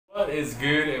What is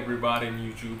good, everybody in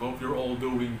YouTube? Hope you're all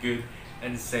doing good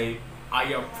and safe. I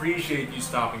appreciate you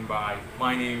stopping by.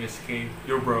 My name is King,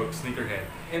 your bro sneakerhead.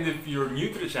 And if you're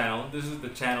new to the channel, this is the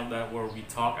channel where we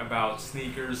talk about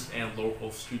sneakers and local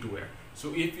streetwear.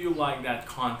 So if you like that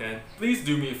content, please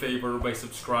do me a favor by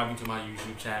subscribing to my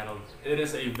YouTube channel. It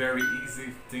is a very easy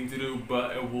thing to do,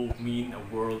 but it will mean a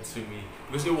world to me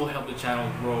because it will help the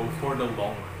channel grow for the long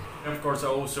run. And of course, I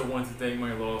also want to thank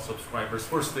my loyal subscribers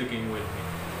for sticking with me.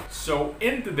 So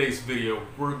in today's video,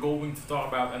 we're going to talk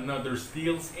about another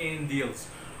steals and deals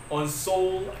on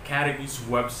Soul Academy's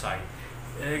website.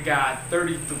 They got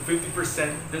 30 to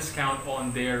 50% discount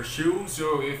on their shoes.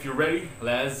 So if you're ready,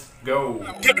 let's go.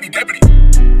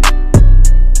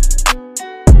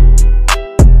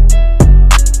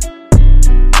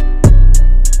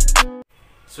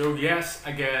 So yes,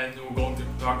 again, we're going to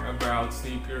talk about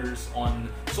sneakers on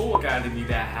Soul Academy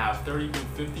that have 30 to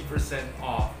 50%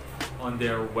 off on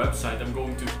their website. I'm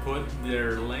going to put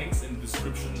their links in the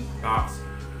description box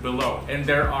below. And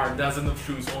there are dozens of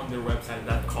shoes on their website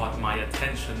that caught my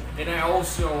attention. And I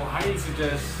also highly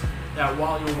suggest that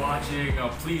while you're watching,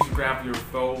 please grab your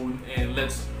phone and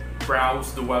let's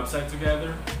browse the website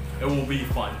together. It will be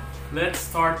fun. Let's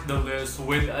start the list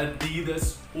with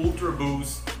Adidas Ultra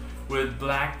Boost with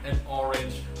black and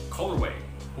orange colorway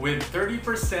with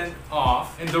 30%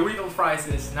 off, and the retail price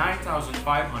is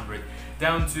 9,500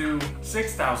 down to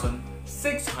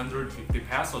 6,650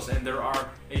 pesos, and there are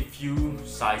a few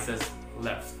sizes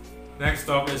left. Next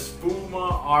up is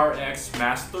Puma RX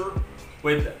Master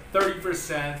with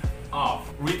 30% off.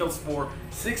 Retails for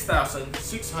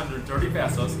 6,630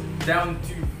 pesos down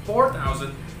to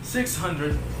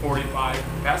 4,645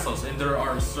 pesos, and there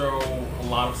are a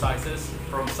lot of sizes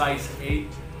from size 8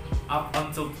 up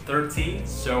until 13.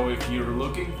 So if you're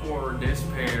looking for this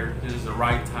pair, this is the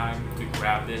right time to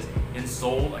grab this in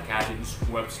Soul Academy's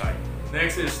website.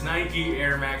 Next is Nike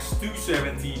Air Max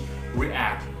 270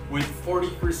 React with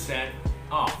 40%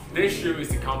 off. This shoe is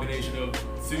the combination of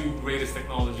two greatest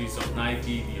technologies of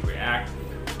Nike, the React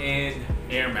and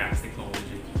Air Max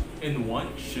technology in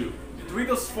one shoe. It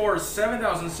retails for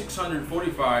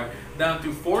 7,645 down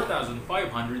to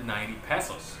 4,590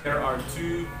 pesos. There are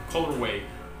two colorway.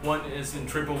 One is in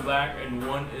triple black and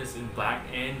one is in black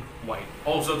and white.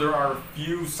 Also, there are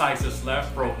few sizes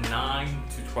left from 9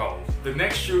 to 12. The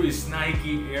next shoe is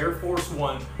Nike Air Force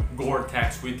 1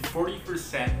 Gore-Tex with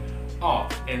 40%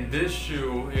 off. And this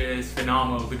shoe is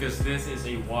phenomenal because this is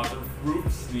a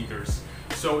waterproof sneakers.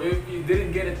 So if you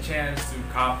didn't get a chance to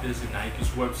cop this in Nike's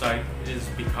website, is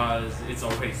because it's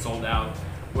already sold out.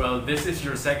 Well, this is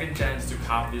your second chance to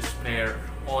cop this pair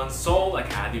on Soul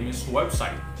Academy's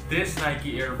website. This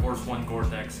Nike Air Force 1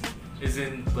 Gore-Tex is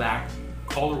in black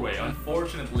colorway.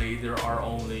 Unfortunately, there are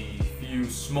only few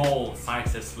small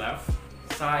sizes left.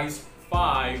 Size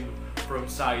 5 from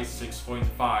size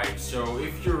 6.5. So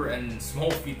if you're in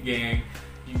small feet gang,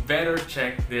 you better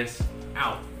check this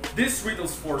out. This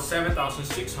retails for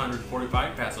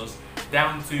 7,645 pesos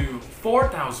down to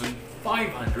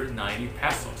 4,590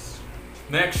 pesos.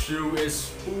 Next shoe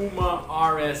is Puma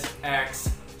RSX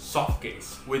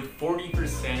Softcase with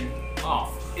 40%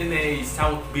 off in a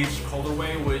South Beach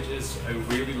colorway, which is I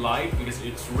really like because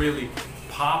it's really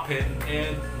popping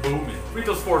and booming.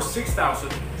 Retails for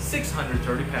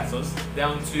 6,630 pesos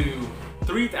down to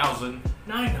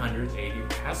 3,980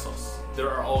 pesos. There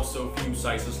are also few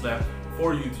sizes left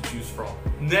for you to choose from.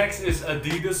 Next is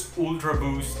Adidas Ultra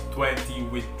Boost 20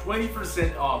 with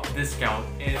 20% off discount,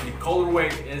 and the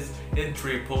colorway is in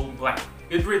triple black.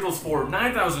 It retails for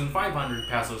 9,500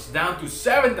 pesos down to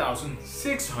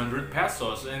 7,600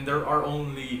 pesos, and there are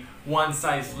only one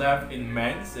size left in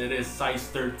men's. It is size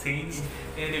 13,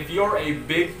 and if you're a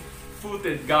big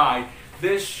footed guy,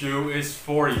 this shoe is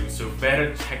for you, so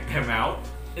better check them out.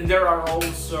 And there are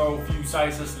also few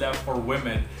sizes left for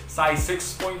women, size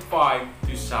 6.5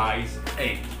 to size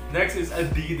 8. Next is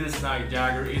Adidas Night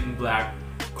Jagger in black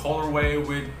colorway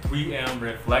with 3M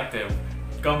reflective.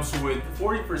 Comes with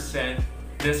 40%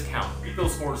 discount.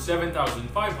 Retails for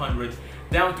 7,500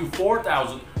 down to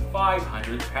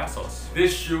 4,500 pesos.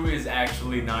 This shoe is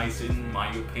actually nice in my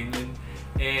opinion,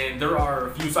 and there are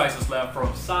a few sizes left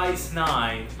from size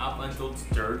 9 up until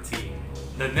 13.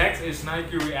 The next is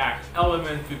Nike React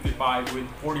Element 55 with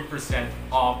 40%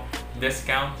 off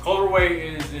discount.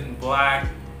 Colorway is in black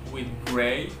with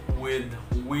gray with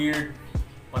weird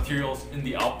materials in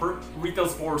the upper.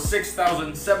 Retails for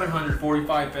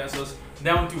 6,745 pesos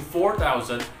down to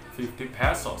 4,050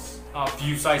 pesos. A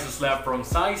few sizes left from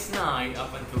size 9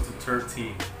 up until to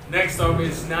 13. Next up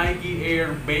is Nike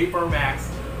Air Vapor Max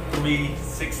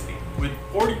 360. with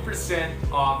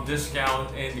 40% off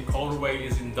discount, and the colorway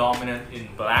is in dominant in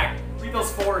black.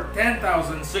 Retails for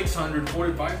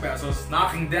 10,645 pesos,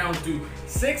 knocking down to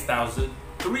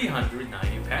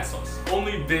 6,390 pesos.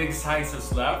 Only big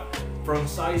sizes left, from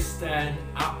size 10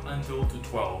 up until to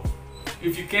 12.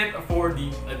 If you can't afford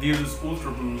the Adidas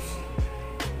Ultra Boost,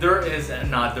 there is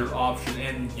another option,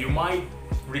 and you might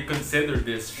reconsider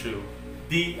this shoe.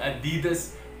 The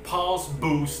Adidas Pulse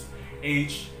Boost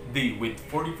HD with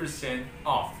 40%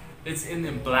 off. It's in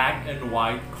the black and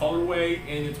white colorway,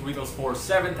 and it retails for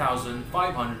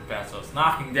 7,500 pesos,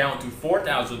 knocking down to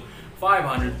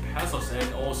 4,500 pesos,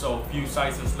 and also a few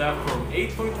sizes left from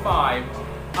 8.5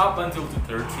 up until to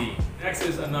 13. Next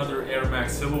is another Air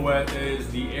Max silhouette. It is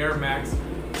the Air Max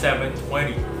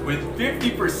 720 with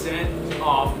 50%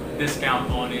 off discount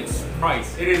on its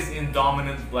price. It is in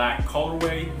dominant black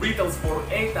colorway, retails for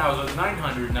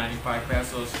 8,995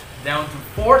 pesos down to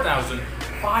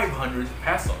 4,500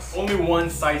 pesos. Only one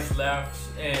size left,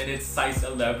 and it's size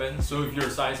 11. So if you're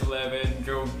size 11,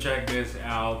 go check this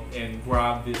out and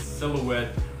grab this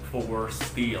silhouette for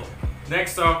steal.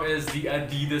 Next up is the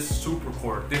Adidas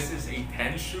Supercourt. This is a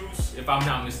tennis shoes, if I'm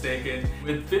not mistaken,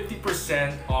 with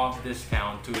 50% off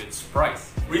discount to its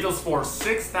price. Retails for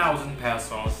 6,000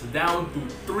 pesos down to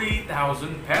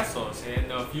 3,000 pesos,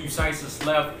 and a few sizes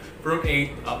left from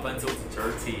 8 up until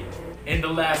 13. And the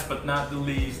last but not the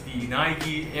least, the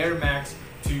Nike Air Max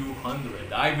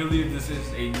 200. I believe this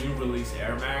is a new release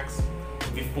Air Max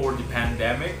before the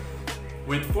pandemic.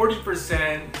 With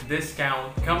 40%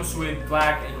 discount, comes with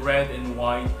black and red and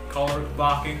white color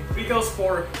blocking. Retails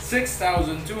for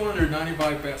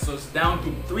 6,295 pesos down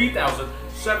to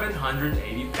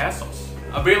 3,780 pesos.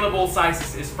 Available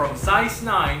sizes is from size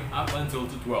 9 up until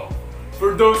to 12.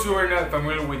 For those who are not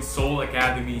familiar with Soul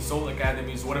Academy is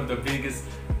one of the biggest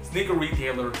sneaker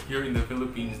retailer here in the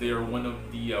Philippines. They are one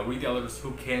of the retailers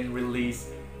who can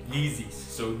release Yeezys,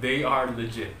 so they are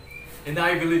legit. And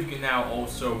I believe you can now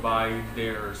also buy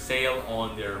their sale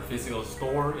on their physical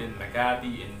store in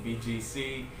Makati, in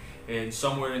BGC, and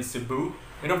somewhere in Cebu.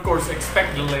 And of course,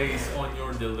 expect delays on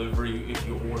your delivery if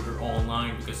you order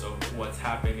online because of what's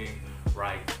happening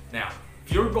right now.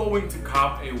 If you're going to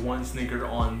cop a one sneaker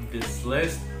on this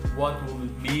list, what will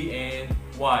it be and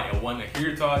why? I want to hear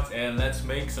your thoughts, and let's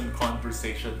make some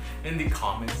conversation in the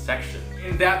comment section.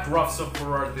 And that wraps up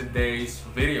for today's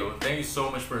video. Thank you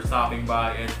so much for stopping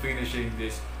by and finishing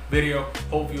this video.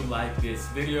 Hope you like this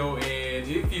video, and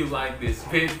if you like this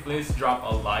vid, please drop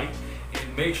a like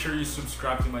and make sure you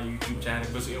subscribe to my YouTube channel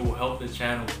because it will help the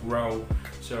channel grow.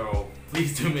 So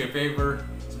please do me a favor,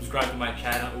 subscribe to my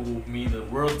channel. It will mean the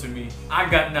world to me. I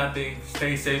got nothing.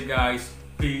 Stay safe, guys.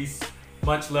 Peace.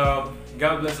 Much love.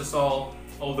 God bless us all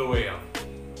the way up.